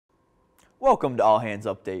Welcome to All Hands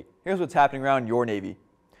Update. Here's what's happening around your Navy.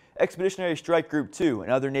 Expeditionary Strike Group 2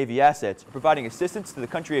 and other Navy assets are providing assistance to the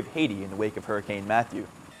country of Haiti in the wake of Hurricane Matthew.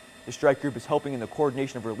 The strike group is helping in the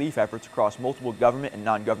coordination of relief efforts across multiple government and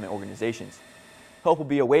non-government organizations. Help will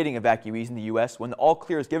be awaiting evacuees in the U.S. when the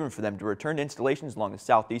all-clear is given for them to return to installations along the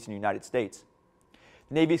southeastern United States.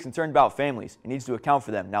 The Navy is concerned about families and needs to account for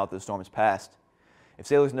them now that the storm has passed. If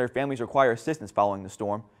sailors and their families require assistance following the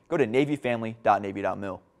storm, go to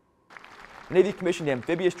NavyFamily.Navy.mil. The Navy commissioned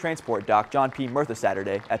Amphibious transport dock John P. Murtha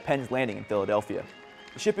Saturday at Penn's Landing in Philadelphia.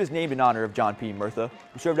 The ship is named in honor of John P. Murtha,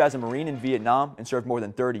 who served as a Marine in Vietnam and served more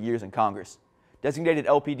than 30 years in Congress. Designated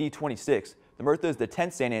LPD-26, the Murtha is the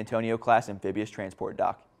 10th San Antonio class amphibious transport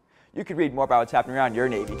dock. You can read more about what's happening around your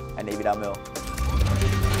Navy at Navy.mil.